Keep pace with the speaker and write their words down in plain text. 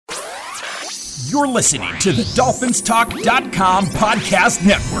You're listening to the DolphinsTalk.com podcast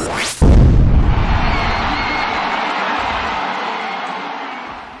network.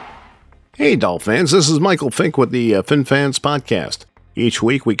 Hey, Dolphins, this is Michael Fink with the FinFans Podcast. Each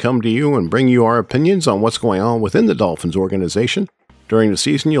week we come to you and bring you our opinions on what's going on within the Dolphins organization. During the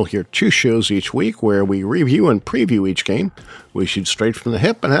season, you'll hear 2 shows each week where we review and preview each game. We shoot straight from the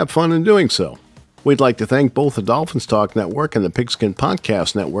hip and have fun in doing so. We'd like to thank both the Dolphins Talk Network and the Pigskin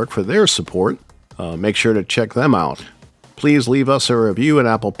Podcast Network for their support. Make sure to check them out. Please leave us a review at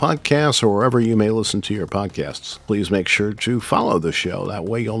Apple Podcasts or wherever you may listen to your podcasts. Please make sure to follow the show. That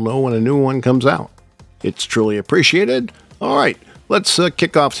way you'll know when a new one comes out. It's truly appreciated. All right, let's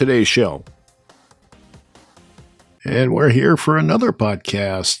kick off today's show. And we're here for another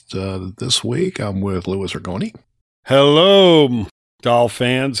podcast this week. I'm with Louis Ergoni. Hello,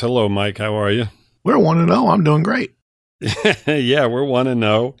 Dolphins. Hello, Mike. How are you? We're 1-0. I'm doing great. Yeah, we're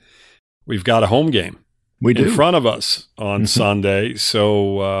 1-0. We've got a home game. We do. In front of us on Sunday,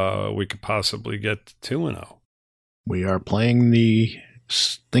 so we could possibly get to 2-0. We are playing the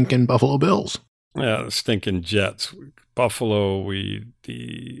stinking Buffalo Bills. Yeah, the stinking Jets. Buffalo, I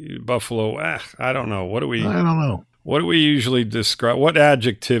don't know. I don't know. What do we usually describe? What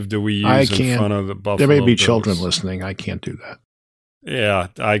adjective do we use in front of the Buffalo Bills? There may be children listening. I can't do that. Yeah,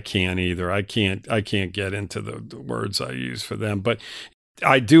 I can't either. I can't get into the words I use for them. But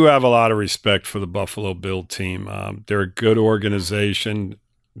I do have a lot of respect for the Buffalo Bill team. They're a good organization.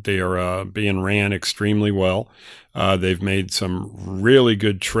 They are being ran extremely well. They've made some really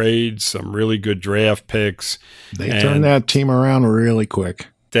good trades, some really good draft picks. They turned that team around really quick.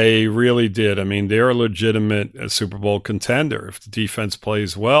 They really did. I mean, they're a legitimate Super Bowl contender if the defense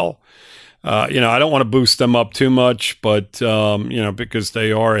plays well. I don't want to boost them up too much, but, because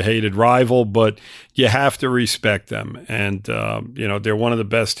they are a hated rival, but you have to respect them. And, they're one of the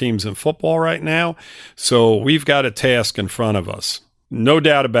best teams in football right now. So we've got a task in front of us. No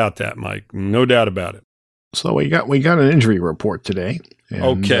doubt about that, Mike. No doubt about it. So we got an injury report today.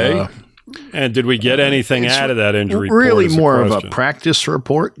 And, okay. And did we get anything out of that injury report? Really more of a practice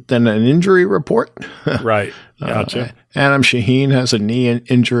report than an injury report. Right. Gotcha. Adam Shaheen has a knee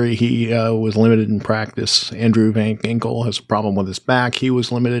injury. He was limited in practice. Andrew Van Ginkel has a problem with his back. He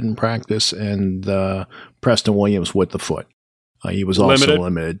was limited in practice. And Preston Williams with the foot. He was also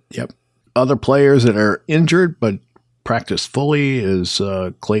limited. Yep. Other players that are injured but practiced fully is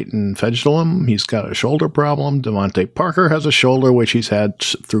Clayton Fedulum. He's got a shoulder problem. Devontae Parker has a shoulder, which he's had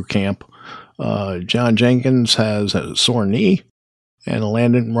through camp. John Jenkins has a sore knee. And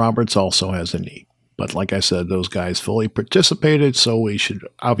Landon Roberts also has a knee. But like I said, those guys fully participated, so we should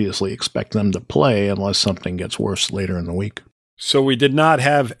obviously expect them to play unless something gets worse later in the week. So we did not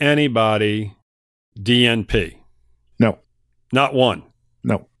have anybody DNP? No. Not one?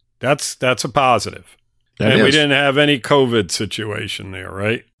 No. That's a positive. We didn't have any COVID situation there,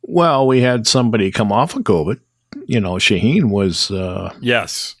 right? Well, we had somebody come off of COVID. Shaheen was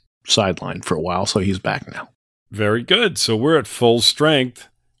sidelined for a while, so he's back now. Very good. So we're at full strength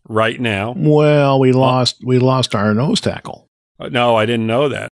right now. Well, we lost our nose tackle. No, I didn't know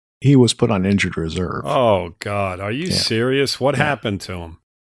that. He was put on injured reserve. Oh, God. Are you serious? What happened to him?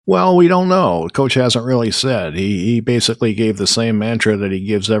 Well, we don't know. Coach hasn't really said. He basically gave the same mantra that he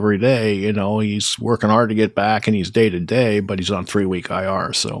gives every day. He's working hard to get back, and he's day-to-day, but he's on 3-week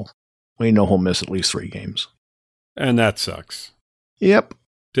IR, so we know he'll miss at least 3 games. And that sucks. Yep.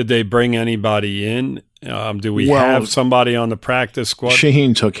 Did they bring anybody in? Do we have somebody on the practice squad?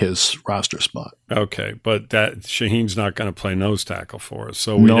 Shaheen took his roster spot. Okay, but Shaheen's not going to play nose tackle for us.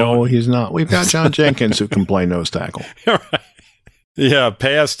 So he's not. We've got John Jenkins who can play nose tackle. Right. Yeah,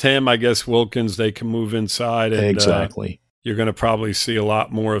 past him, I guess Wilkins, they can move inside. And, exactly. You're going to probably see a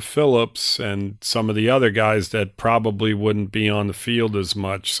lot more of Phillips and some of the other guys that probably wouldn't be on the field as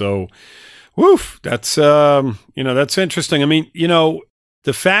much. So, that's that's interesting. I mean,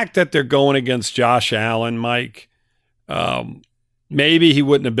 the fact that they're going against Josh Allen, Mike, maybe he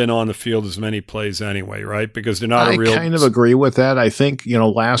wouldn't have been on the field as many plays anyway, right? Because they're not I kind of agree with that. I think,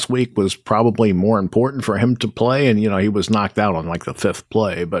 last week was probably more important for him to play, and, he was knocked out on like the 5th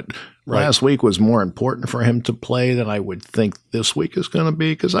play. But last week was more important for him to play than I would think this week is going to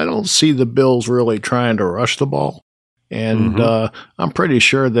be, because I don't see the Bills really trying to rush the ball. And I'm pretty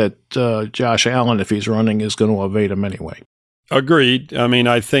sure that Josh Allen, if he's running, is going to evade him anyway. Agreed. I mean,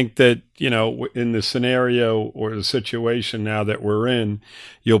 I think that, in the scenario or the situation now that we're in,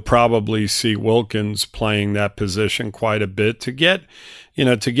 you'll probably see Wilkins playing that position quite a bit to get,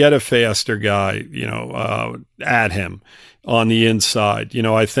 to get a faster guy, at him on the inside.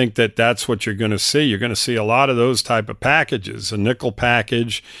 I think that's what you're going to see. You're going to see a lot of those type of packages, a nickel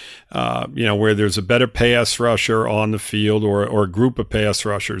package, where there's a better pass rusher on the field or a group of pass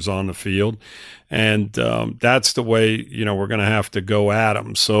rushers on the field. And that's the way, we're going to have to go at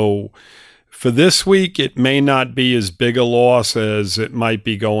them. So for this week, it may not be as big a loss as it might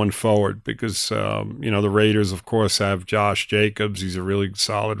be going forward because, the Raiders, of course, have Josh Jacobs. He's a really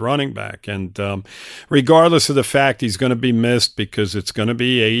solid running back. And regardless of the fact he's going to be missed because it's going to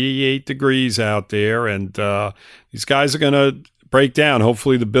be 88 degrees out there and these guys are going to break down.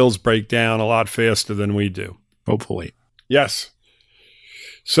 Hopefully the Bills break down a lot faster than we do. Hopefully. Yes.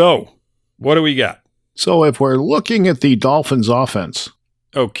 So what do we got? So if we're looking at the Dolphins offense.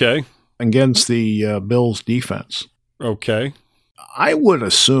 Okay. Against the Bills defense. Okay. I would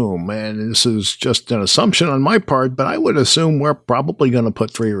assume, and this is just an assumption on my part, but I would assume we're probably going to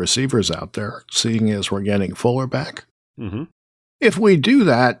put 3 receivers out there, seeing as we're getting Fuller back. Mm-hmm. If we do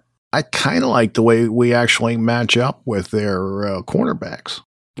that, I kind of like the way we actually match up with their cornerbacks.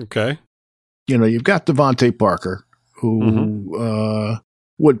 Okay. You've got Devontae Parker, who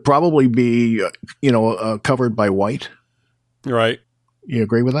would probably be, covered by White. Right. You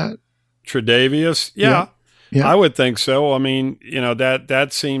agree with that? Tre'Davious? Yeah. I would think so. I mean, that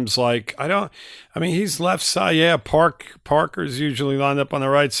seems like he's left side. Yeah. Parker's usually lined up on the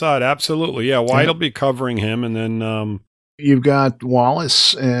right side. Absolutely. Yeah. White will be covering him. And then, you've got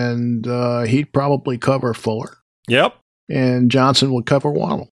Wallace and, he'd probably cover Fuller. Yep. And Johnson would cover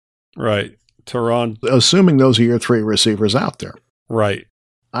Waddle. Right. Teron. Assuming those are your 3 receivers out there. Right.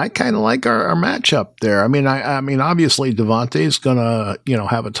 I kind of like our matchup there. I mean, obviously Devontae's gonna,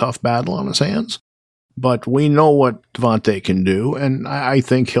 have a tough battle on his hands, but we know what Devontae can do, and I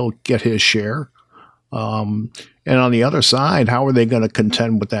think he'll get his share. And on the other side, how are they going to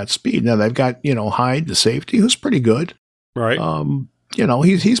contend with that speed? Now they've got, Hyde, the safety, who's pretty good. Right.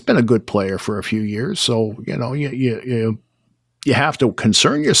 He's been a good player for a few years, so you have to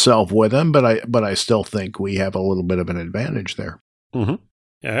concern yourself with him. But I still think we have a little bit of an advantage there. Mm-hmm.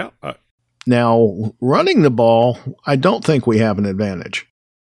 Yeah. Now, running the ball, I don't think we have an advantage.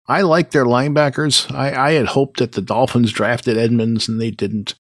 I like their linebackers. I had hoped that the Dolphins drafted Edmonds, and they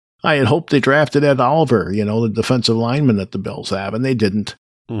didn't. I had hoped they drafted Ed Oliver, the defensive lineman that the Bills have, and they didn't.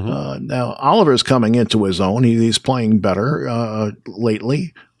 Mm-hmm. Now, Oliver's coming into his own. He's playing better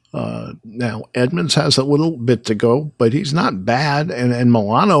lately. Now, Edmonds has a little bit to go, but he's not bad, and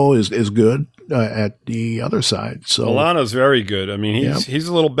Milano is good. At the other side. So Milano's very good. I mean, he's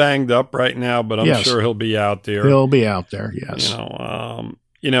a little banged up right now, but I'm sure he'll be out there. He'll be out there, yes.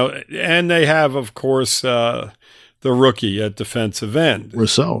 And they have, of course, the rookie at defensive end.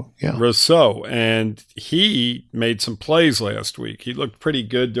 Rousseau, and he made some plays last week. He looked pretty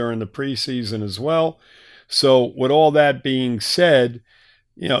good during the preseason as well. So with all that being said,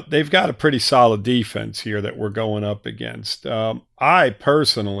 they've got a pretty solid defense here that we're going up against. I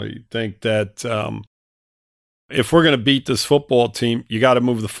personally think that if we're going to beat this football team, you got to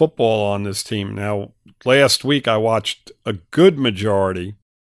move the football on this team. Now, last week I watched a good majority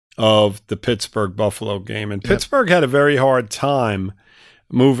of the Pittsburgh-Buffalo game, and Pittsburgh had a very hard time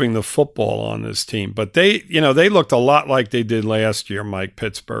moving the football on this team. But they looked a lot like they did last year, Mike,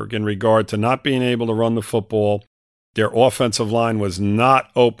 Pittsburgh, in regard to not being able to run the football. Their offensive line was not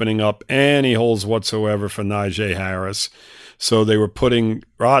opening up any holes whatsoever for Najee Harris. So they were putting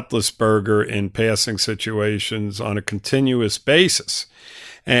Roethlisberger in passing situations on a continuous basis.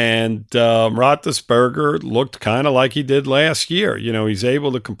 And Roethlisberger looked kind of like he did last year. He's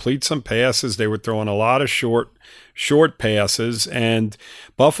able to complete some passes. They were throwing a lot of short passes. And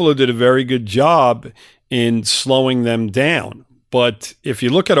Buffalo did a very good job in slowing them down. But if you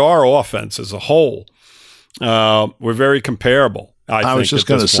look at our offense as a whole, we're very comparable. I was just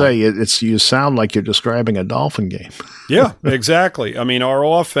going to say, you sound like you're describing a Dolphin game. Yeah, exactly. I mean, our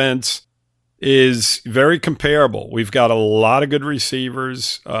offense is very comparable. We've got a lot of good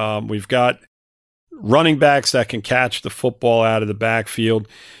receivers. We've got running backs that can catch the football out of the backfield.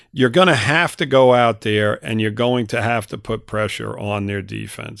 You're going to have to go out there and you're going to have to put pressure on their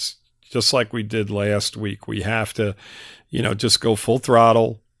defense, just like we did last week. We have to, just go full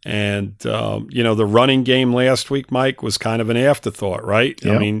throttle. And, the running game last week, Mike, was kind of an afterthought, right?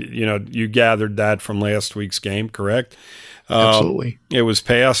 Yep. I mean, you gathered that from last week's game, correct? Absolutely. It was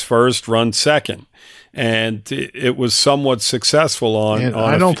pass first, run second. And it was somewhat successful on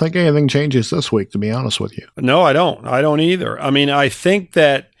I don't think anything changes this week, to be honest with you. No, I don't. I don't either. I mean, I think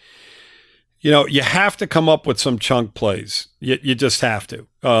that, you have to come up with some chunk plays. You just have to.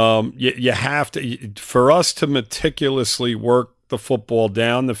 You have to. For us to meticulously work the football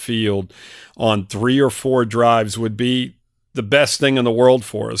down the field on 3 or 4 drives would be the best thing in the world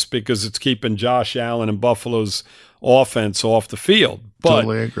for us, because it's keeping Josh Allen and Buffalo's offense off the field.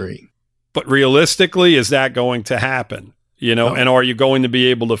 Totally agree. But realistically, is that going to happen? You know, and are you going to be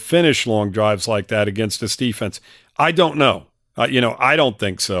able to finish long drives like that against this defense? I don't know. I don't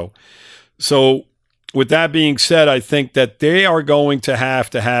think so. So with that being said, I think that they are going to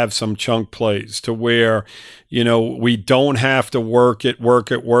have some chunk plays to where, we don't have to work it.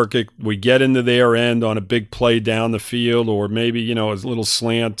 We get into their end on a big play down the field, or maybe, a little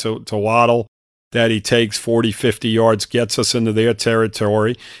slant to Waddle that he takes 40, 50 yards, gets us into their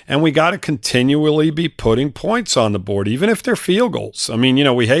territory. And we got to continually be putting points on the board, even if they're field goals. I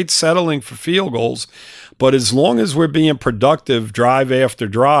mean, we hate settling for field goals, but as long as we're being productive drive after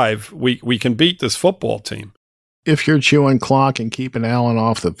drive, we can beat this football team. If you're chewing clock and keeping Allen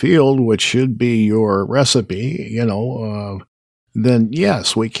off the field, which should be your recipe, then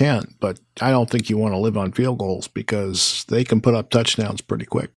yes, we can. But I don't think you want to live on field goals, because they can put up touchdowns pretty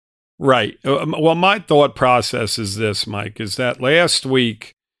quick. Right. Well, my thought process is this, Mike, is that last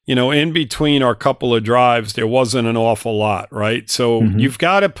week, in between our couple of drives, there wasn't an awful lot, right? So you've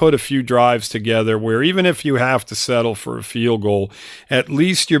got to put a few drives together where even if you have to settle for a field goal, at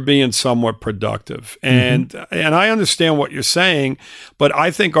least you're being somewhat productive. And I understand what you're saying, but I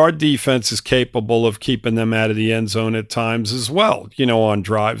think our defense is capable of keeping them out of the end zone at times as well, on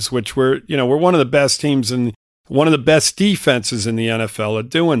drives, which we're one of the best teams in one of the best defenses in the NFL at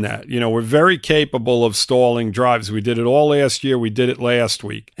doing that. We're very capable of stalling drives. We did it all last year. We did it last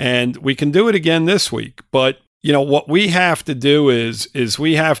week. And we can do it again this week. But, what we have to do is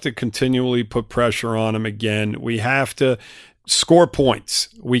we have to continually put pressure on them again. We have to score points.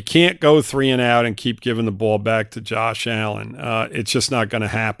 We can't go 3 and out and keep giving the ball back to Josh Allen. It's just not going to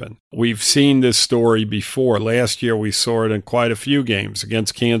happen. We've seen this story before. Last year, we saw it in quite a few games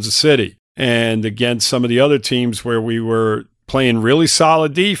against Kansas City and against some of the other teams where we were playing really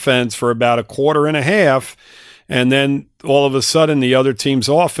solid defense for about a quarter and a half. And then all of a sudden, the other team's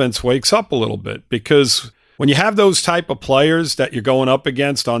offense wakes up a little bit, because when you have those type of players that you're going up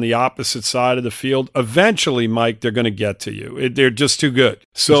against on the opposite side of the field, eventually, Mike, they're going to get to you. They're just too good.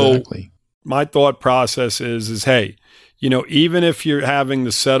 So my thought process is, hey, even if you're having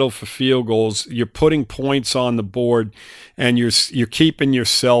to settle for field goals, you're putting points on the board and you're keeping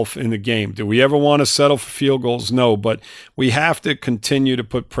yourself in the game. Do we ever want to settle for field goals? No, but we have to continue to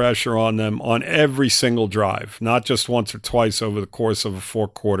put pressure on them on every single drive, not just once or twice over the course of a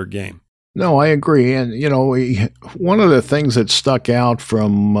 4-quarter game. No, I agree. And, one of the things that stuck out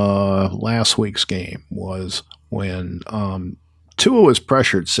from last week's game was when Tua was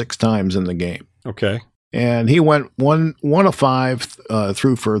pressured 6 times in the game. Okay. And he went one of 5,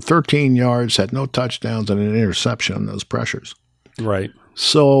 threw for 13 yards, had no touchdowns, and an interception on those pressures. Right.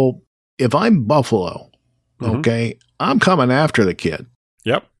 So if I'm Buffalo, okay, I'm coming after the kid.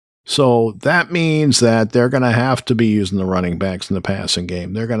 Yep. So that means that they're going to have to be using the running backs in the passing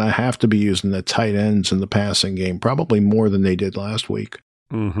game. They're going to have to be using the tight ends in the passing game, probably more than they did last week.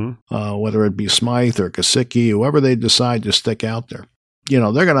 Whether it be Smythe or Gesicki, whoever they decide to stick out there. They're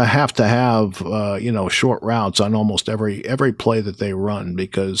going to have short routes on almost every play that they run,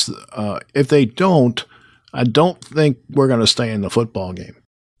 because if they don't, I don't think we're going to stay in the football game.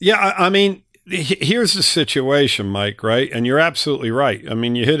 Yeah, I mean, here's the situation, Mike, right? And you're absolutely right. I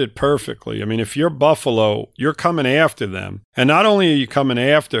mean, you hit it perfectly. I mean, if you're Buffalo, you're coming after them. And not only are you coming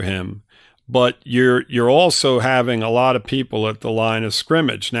after him, but you're also having a lot of people at the line of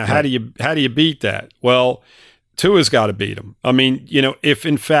scrimmage. Now, how do you beat that? Well, Tua's got to beat him. I mean, if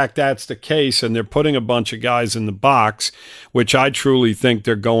in fact that's the case and they're putting a bunch of guys in the box, which I truly think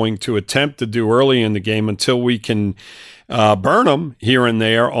they're going to attempt to do early in the game until we can burn them here and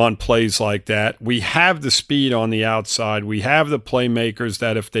there on plays like that. We have the speed on the outside. We have the playmakers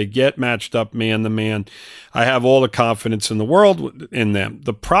that if they get matched up man to man, I have all the confidence in the world in them.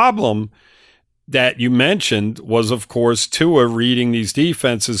 The problem that you mentioned was, of course, Tua reading these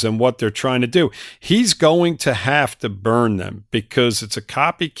defenses and what they're trying to do. He's going to have to burn them because it's a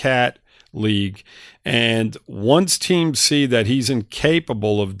copycat league. And once teams see that he's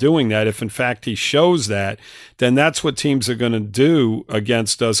incapable of doing that, if in fact he shows that, then that's what teams are going to do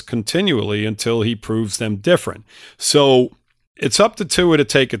against us continually until he proves them different. So it's up to Tua to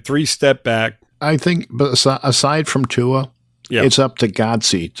take a 3-step back. I think, but aside from Tua, it's up to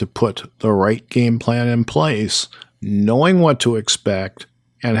Godsey to put the right game plan in place, knowing what to expect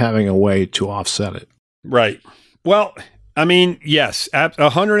and having a way to offset it. Right. Well, I mean, yes, at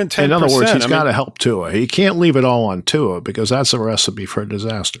 110%. In other words, he's got to help Tua. He can't leave it all on Tua because that's a recipe for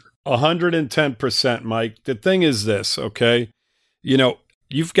disaster. 110%, Mike. The thing is this, okay?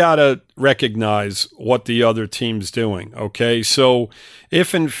 you've got to recognize what the other team's doing, okay? So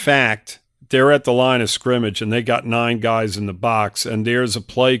if, in fact, they're at the line of scrimmage and they got 9 guys in the box and there's a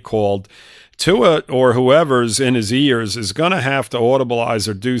play called, Tua or whoever's in his ears is going to have to audibilize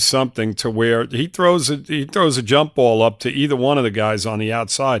or do something to where he throws a jump ball up to either one of the guys on the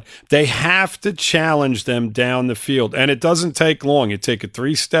outside. They have to challenge them down the field, and it doesn't take long. You take a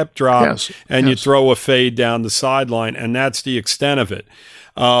 3-step drop you throw a fade down the sideline, and that's the extent of it.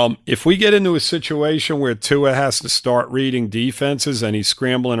 If we get into a situation where Tua has to start reading defenses and he's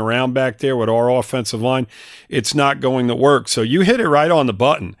scrambling around back there with our offensive line, it's not going to work. So you hit it right on the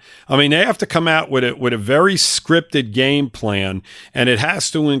button. I mean, they have to come out with a very scripted game plan, and it has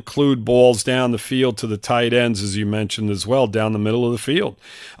to include balls down the field to the tight ends, as you mentioned as well, down the middle of the field.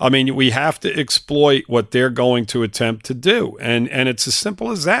 I mean, we have to exploit what they're going to attempt to do, and it's as simple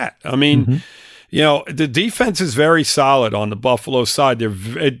as that. I mean, the defense is very solid on the Buffalo side.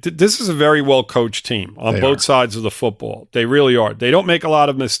 This is a very well-coached team on both sides of the football. They really are. They don't make a lot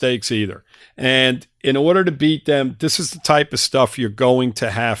of mistakes either. And in order to beat them, this is the type of stuff you're going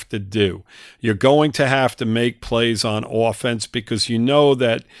to have to do. You're going to have to make plays on offense because you know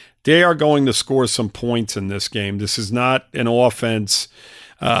that they are going to score some points in this game. This is not an offense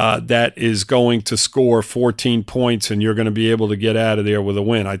that is going to score 14 points and you're going to be able to get out of there with a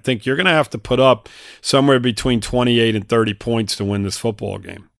win. I think you're going to have to put up somewhere between 28 and 30 points to win this football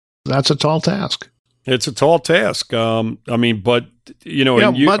game. That's a tall task. It's a tall task. Are you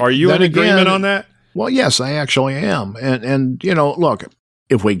in agreement on that? Well, yes, I actually am. And look,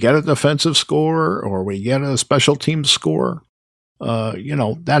 if we get a defensive score or we get a special teams score,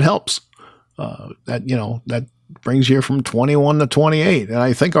 that helps. That brings you from 21 to 28. And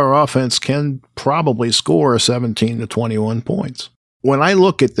I think our offense can probably score 17 to 21 points. When I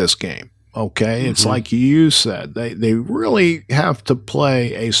look at this game, it's like you said, they really have to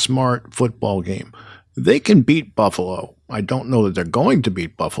play a smart football game. They can beat Buffalo. I don't know that they're going to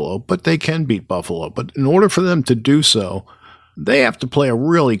beat Buffalo, but they can beat Buffalo. But in order for them to do so, they have to play a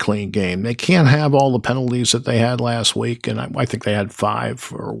really clean game. They can't have all the penalties that they had last week, and I think they had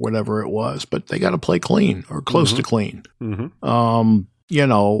 5 or whatever it was, but they got to play clean or close to clean. Kinley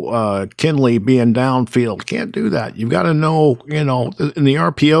being downfield, can't do that. You've got to know, in the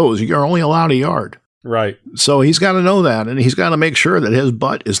RPOs, you're only allowed a yard. Right. So he's got to know that, and he's got to make sure that his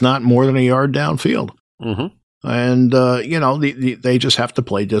butt is not more than a yard downfield. And, they just have to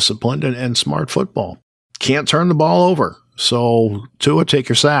play disciplined and smart football. Can't turn the ball over. So, Tua, take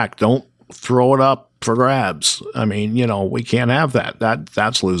your sack. Don't throw it up for grabs. I mean, we can't have that.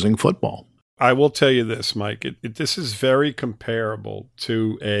 That's losing football. I will tell you this, Mike. This is very comparable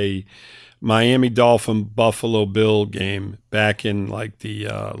to a Miami Dolphin Buffalo Bill game back in like the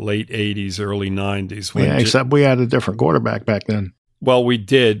late 80s, early 90s. Except we had a different quarterback back then. Well, we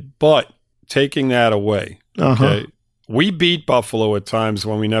did, but taking that away, okay, we beat Buffalo at times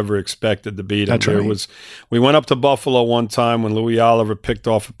when we never expected to beat them. That's right. We went up to Buffalo one time when Louis Oliver picked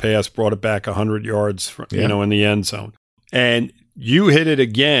off a pass, brought it back 100 yards, in the end zone. And you hit it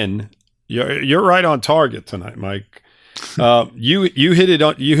again. You're right on target tonight, Mike. You hit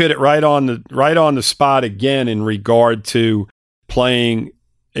it right on the spot again in regard to playing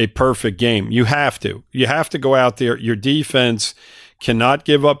a perfect game. You have to go out there. Your defense cannot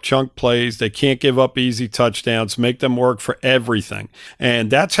give up chunk plays. They can't give up easy touchdowns, make them work for everything.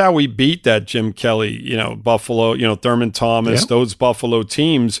 And that's how we beat that Jim Kelly, Buffalo, Thurman Thomas, those Buffalo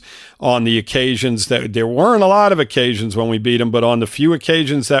teams on the occasions that there weren't a lot of occasions when we beat them, but on the few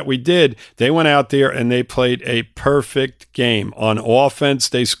occasions that we did, they went out there and they played a perfect game. On offense,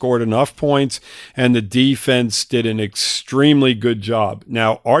 they scored enough points and the defense did an extremely good job.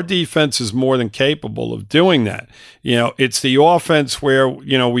 Now, our defense is more than capable of doing that. It's the offense where,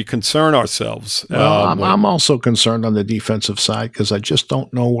 we concern ourselves. Well, I'm also concerned on the defensive side because I just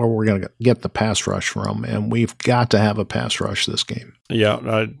don't know where we're going to get the pass rush from, and we've got to have a pass rush this game.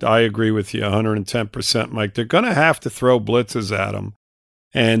 Yeah, I agree with you 110%, Mike. They're going to have to throw blitzes at him,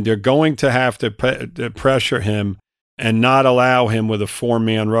 and they're going to have to pressure him and not allow him with a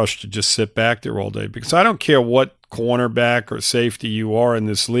 4-man rush to just sit back there all day. Because I don't care what cornerback or safety you are in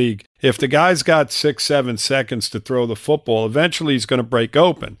this league. If the guy's got 6-7 seconds to throw the football, eventually he's going to break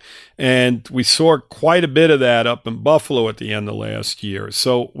open. And we saw quite a bit of that up in Buffalo at the end of last year.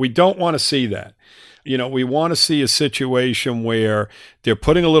 So we don't want to see that. We want to see a situation where they're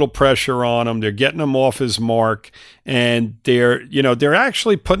putting a little pressure on him, they're getting him off his mark, and they're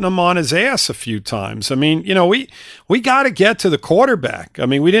actually putting him on his ass a few times. I mean, we got to get to the quarterback. I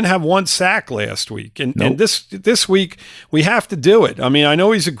mean, we didn't have 1 sack last week, and this week we have to do it. I mean, I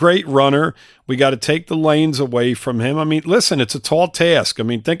know he's a great runner. We got to take the lanes away from him. I mean, listen, it's a tall task. I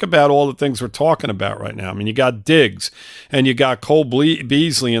mean, think about all the things we're talking about right now. I mean, you got Diggs and you got Cole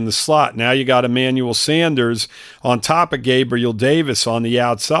Beasley in the slot. Now you got Emmanuel Sanders on top of Gabriel Davis on the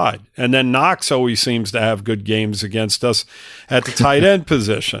outside. And then Knox always seems to have good games against us at the tight end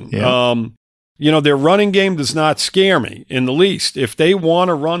position. Yeah. Their running game does not scare me in the least. If they want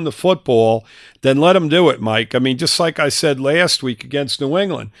to run the football, then let them do it, Mike. I mean, just like I said last week against New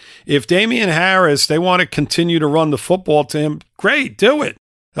England, if Damian Harris, they want to continue to run the football to him, great, do it.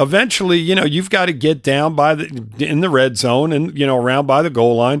 Eventually, you've got to get down in the red zone and, around by the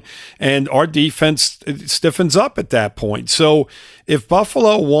goal line, and our defense stiffens up at that point. So if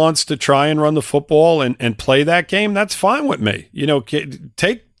Buffalo wants to try and run the football and play that game, that's fine with me.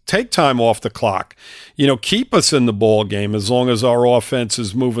 Take time off the clock, keep us in the ball game as long as our offense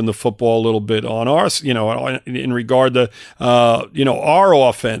is moving the football a little bit on ours, in regard to, our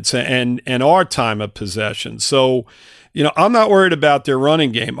offense and our time of possession. So, I'm not worried about their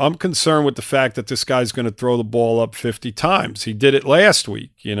running game. I'm concerned with the fact that this guy's going to throw the ball up 50 times. He did it last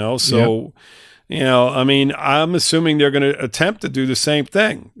week, so, I mean, I'm assuming they're going to attempt to do the same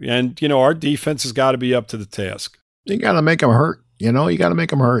thing. And, our defense has got to be up to the task. You got to make them hurt. You got to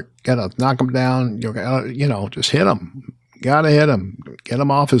make them hurt. Got to knock them down. You got to, just hit him. Got to hit him. Get him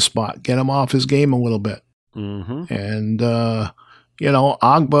off his spot. Get him off his game a little bit. Mm-hmm. And,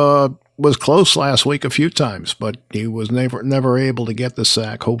 Agba was close last week a few times, but he was never able to get the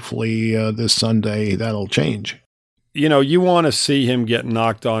sack. Hopefully this Sunday that'll change. You want to see him get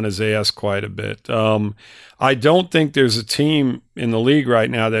knocked on his ass quite a bit. I don't think there's a team in the league right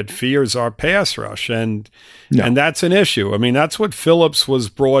now that fears our pass rush, and that's an issue. I mean, that's what Phillips was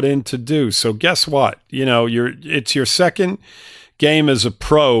brought in to do. So guess what? It's your second game as a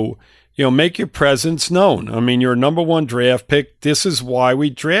pro. Make your presence known. I mean, you're a number one draft pick. This is why we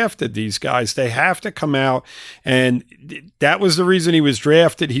drafted these guys. They have to come out, and that was the reason he was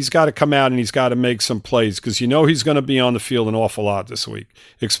drafted. He's got to come out and he's got to make some plays because he's going to be on the field an awful lot this week,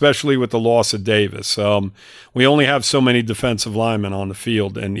 especially with the loss of Davis. We only have so many defensive linemen on the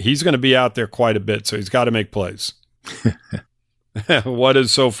field, and he's going to be out there quite a bit, so he's got to make plays. What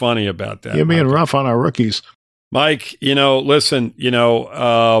is so funny about that? You're being rough on our rookies. Mike, listen,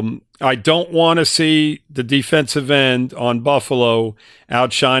 I don't want to see the defensive end on Buffalo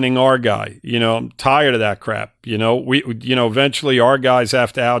outshining our guy. I'm tired of that crap. Eventually our guys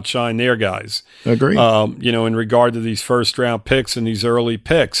have to outshine their guys. Agree. In regard to these first round picks and these early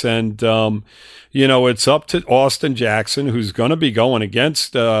picks. And, it's up to Austin Jackson, who's going to be going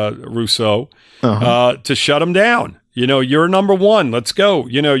against Rousseau, to shut him down. You're number one. Let's go.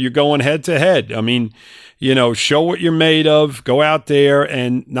 You're going head to head. I mean, show what you're made of, go out there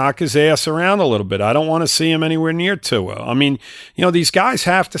and knock his ass around a little bit. I don't want to see him anywhere near Tua. I mean, these guys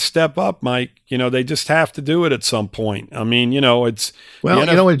have to step up, Mike. They just have to do it at some point. I mean, it's...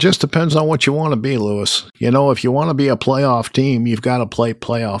 Well, it just depends on what you want to be, Lewis. If you want to be a playoff team, you've got to play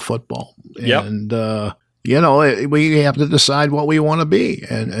playoff football. Yep. And, we have to decide what we want to be.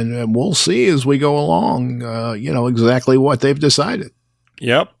 And we'll see as we go along, exactly what they've decided.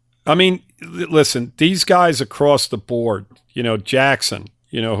 Yep. I mean, listen, these guys across the board, Jackson,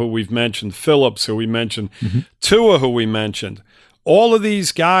 who we've mentioned, Phillips, who we mentioned, Tua, who we mentioned, all of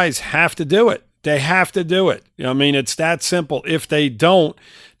these guys have to do it. They have to do it. I mean, it's that simple. If they don't,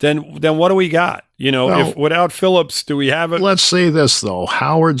 then what do we got? If without Phillips, do we have it? Let's say this, though.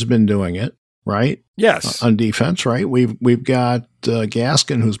 Howard's been doing it, right? Yes. On defense, right? We've got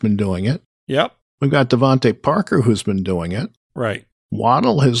Gaskin, who's been doing it. Yep. We've got Devontae Parker, who's been doing it. Right.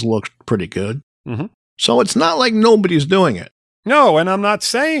 Waddle has looked pretty good. Mm-hmm. So it's not like nobody's doing it. No, and I'm not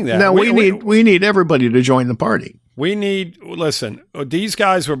saying that. Now, we need everybody to join the party. Listen, these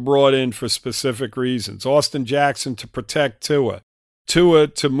guys were brought in for specific reasons. Austin Jackson to protect Tua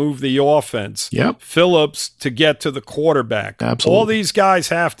to move the offense. Yep. Phillips to get to the quarterback. Absolutely. All these guys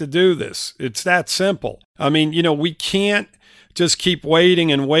have to do this. It's that simple. I mean, we can't just keep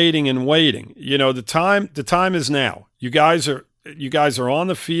waiting and waiting and waiting. The time is now. You guys are on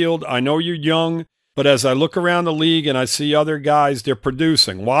the field. I know you're young, but as I look around the league and I see other guys, they're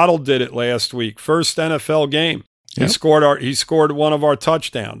producing. Waddle did it last week. First NFL game. Yep. He scored one of our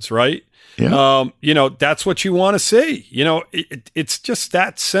touchdowns, right? Yeah. That's what you want to see. It's just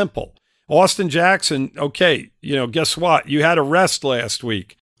that simple. Austin Jackson, okay, guess what? You had a rest last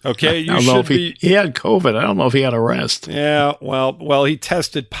week. Okay, he had COVID. I don't know if he had a rest. Yeah, well, he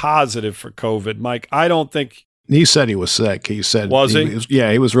tested positive for COVID, Mike. I don't think he said he was sick. He said, was he?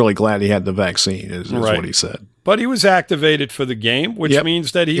 He was really glad he had the vaccine. Is right. What he said. but he was activated for the game, which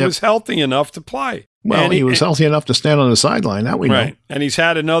means that he was healthy enough to play. Well, he was healthy enough to stand on the sideline. That we know. And he's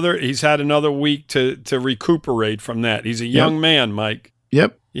had another week to recuperate from that. He's a young man, Mike.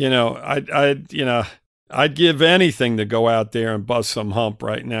 Yep. I'd give anything to go out there and bust some hump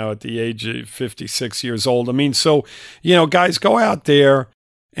right now at the age of 56 years old. I mean, so, guys, go out there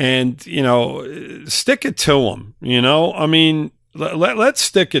and, stick it to them, I mean, let's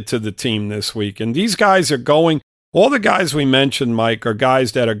stick it to the team this week. And these guys are going, all the guys we mentioned, Mike, are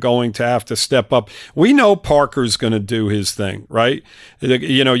guys that are going to have to step up. We know Parker's going to do his thing, right?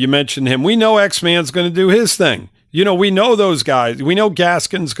 You mentioned him. We know X-Man's going to do his thing. We know those guys. We know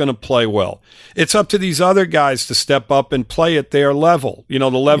Gaskin's going to play well. It's up to these other guys to step up and play at their level, the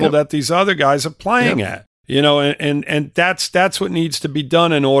level that these other guys are playing at, and that's what needs to be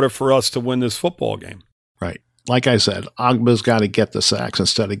done in order for us to win this football game. Right. Like I said, Agba's got to get the sacks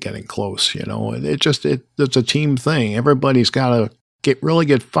instead of getting close, it's a team thing. Everybody's got to get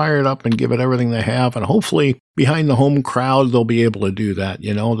fired up and give it everything they have. And hopefully behind the home crowd, they'll be able to do that.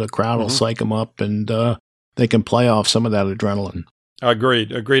 The crowd will psych them up and, they can play off some of that adrenaline.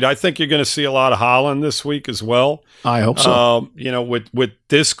 Agreed. I think you're going to see a lot of Holland this week as well. I hope so. With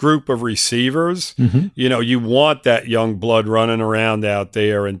this group of receivers, you want that young blood running around out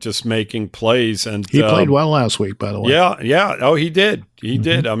there and just making plays. And he played well last week, by the way. Yeah. Oh, he did. He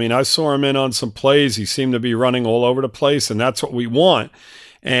did. I mean, I saw him in on some plays. He seemed to be running all over the place, and that's what we want.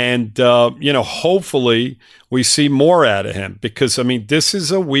 And, hopefully we see more out of him because, I mean, this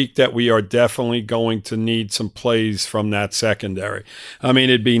is a week that we are definitely going to need some plays from that secondary. I mean,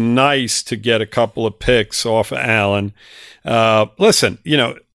 it'd be nice to get a couple of picks off of Allen. Listen,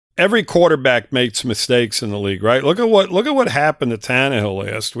 every quarterback makes mistakes in the league, right? Look at what happened to Tannehill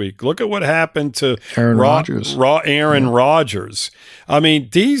last week. Look at what happened to Aaron Rodgers. Rodgers. I mean,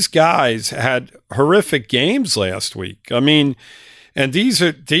 these guys had horrific games last week. I mean, and these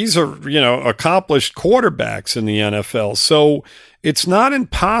are accomplished quarterbacks in the NFL. So it's not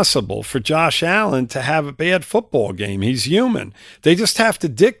impossible for Josh Allen to have a bad football game. He's human. They just have to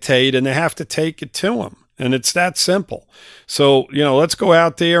dictate and they have to take it to him. And it's that simple. So, let's go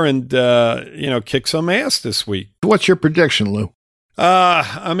out there and, kick some ass this week. What's your prediction, Lou?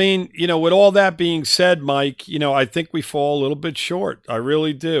 I mean, with all that being said, Mike, I think we fall a little bit short. I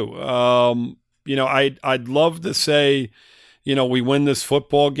really do. I'd love to say, we win this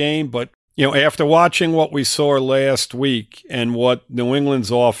football game, but, after watching what we saw last week and what New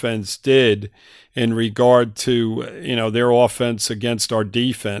England's offense did in regard to, their offense against our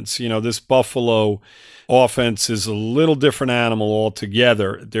defense, this Buffalo offense is a little different animal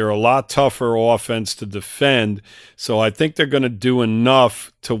altogether. They're a lot tougher offense to defend. So I think they're going to do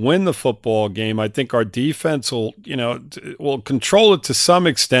enough to win the football game. I think our defense will control it to some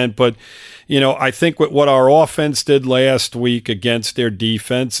extent, but, I think what our offense did last week against their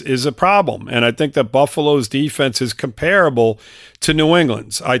defense is a problem. And I think that Buffalo's defense is comparable to New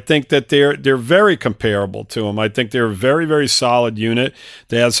England's. I think that they're very comparable to them. I think they're a very, very solid unit.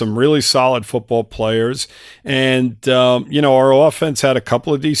 They have some really solid football players. And, our offense had a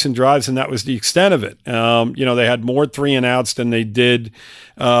couple of decent drives, and that was the extent of it. They had more 3-and-outs than they did,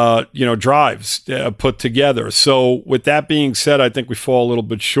 drives put together. So with that being said, I think we fall a little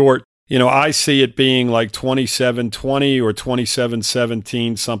bit short. I see it being like 27-20 or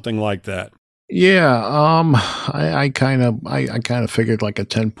 27-17, something like that. Yeah, I kind of figured like a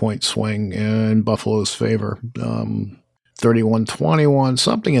 10-point swing in Buffalo's favor, 31-21,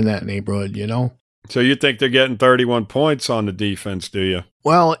 something in that neighborhood, So you think they're getting 31 points on the defense, do you?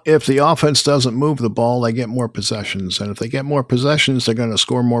 Well, if the offense doesn't move the ball, they get more possessions, and if they get more possessions, they're going to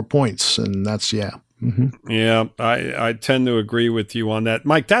score more points, and that's Yeah, I tend to agree with you on that,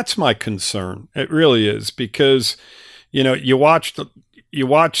 Mike. That's my concern. It really is because you watch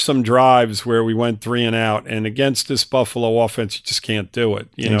some drives where we went 3-and-out, and against this Buffalo offense, you just can't do it.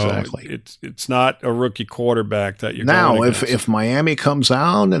 Exactly. It's not a rookie quarterback that you're now. Going against. If Miami comes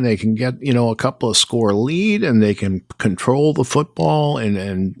out and they can get a couple of score lead and they can control the football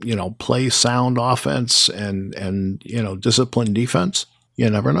and play sound offense and disciplined defense, you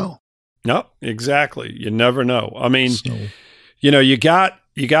never know. No, exactly. You never know. I mean, you got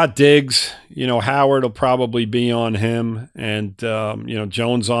Diggs. Howard will probably be on him, and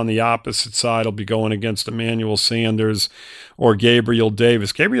Jones on the opposite side will be going against Emmanuel Sanders or Gabriel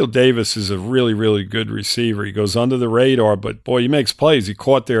Davis. Gabriel Davis is a really, really good receiver. He goes under the radar, but boy, he makes plays. He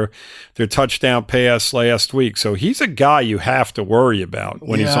caught their touchdown pass last week, so he's a guy you have to worry about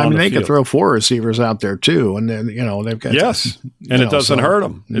when he's on the field. They could throw 4 receivers out there too, and then they've got it doesn't hurt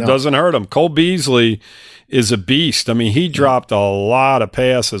them. It doesn't hurt them. Cole Beasley is a beast. I mean, he dropped a lot of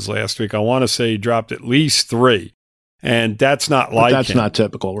passes last week. I want want to say he dropped at least 3. And that's not like him. That's not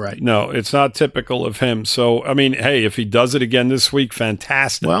typical, right? No, it's not typical of him. So, I mean, hey, if he does it again this week,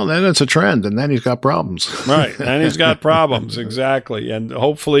 fantastic. Well, then it's a trend, and then he's got problems. Right, and he's got problems, exactly. And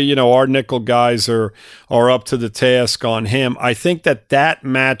hopefully, our nickel guys are up to the task on him. I think that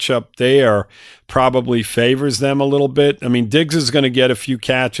matchup there probably favors them a little bit. I mean, Diggs is going to get a few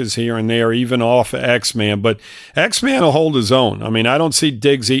catches here and there, even off of X-Man, but X-Man will hold his own. I mean, I don't see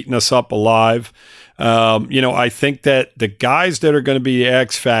Diggs eating us up alive. I think that the guys that are going to be the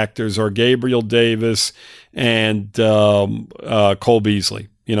X factors are Gabriel Davis and Cole Beasley.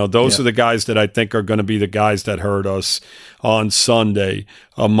 Those are the guys that I think are going to be the guys that hurt us on Sunday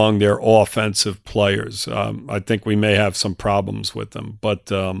among their offensive players. I think we may have some problems with them, but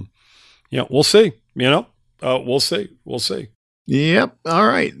we'll see. We'll see. We'll see. Yep. All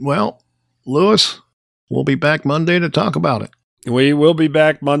right. Well, Lewis, we'll be back Monday to talk about it. We will be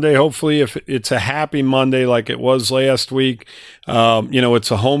back Monday. Hopefully, if it's a happy Monday like it was last week,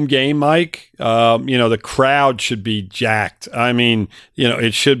 it's a home game, Mike. The crowd should be jacked. I mean,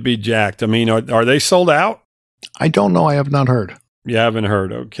 it should be jacked. I mean, are they sold out? I don't know. I have not heard. You haven't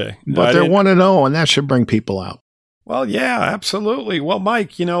heard. Okay. But they're 1-0, and that should bring people out. Well, yeah, absolutely. Well,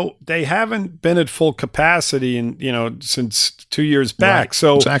 Mike, they haven't been at full capacity since 2 years back. Right,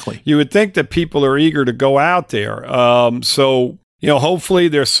 so exactly. You would think that people are eager to go out there. Hopefully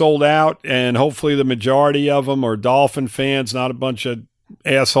they're sold out, and hopefully the majority of them are Dolphin fans, not a bunch of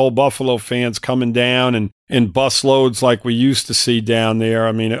asshole Buffalo fans coming down in bus loads like we used to see down there.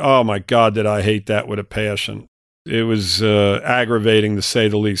 I mean, oh my God, did I hate that with a passion. It was aggravating to say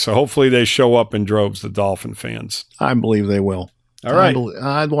the least. So hopefully they show up in droves, the Dolphin fans. I believe they will. All right.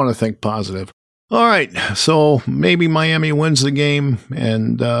 I'd want to think positive. All right. So maybe Miami wins the game,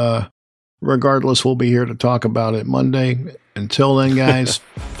 and regardless, we'll be here to talk about it Monday. Until then, guys,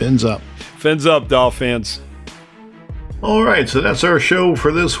 fins up. Fins up, Dolphins. All right, so that's our show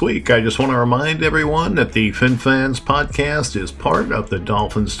for this week. I just want to remind everyone that the FinFans podcast is part of the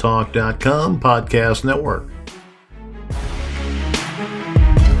DolphinsTalk.com podcast network.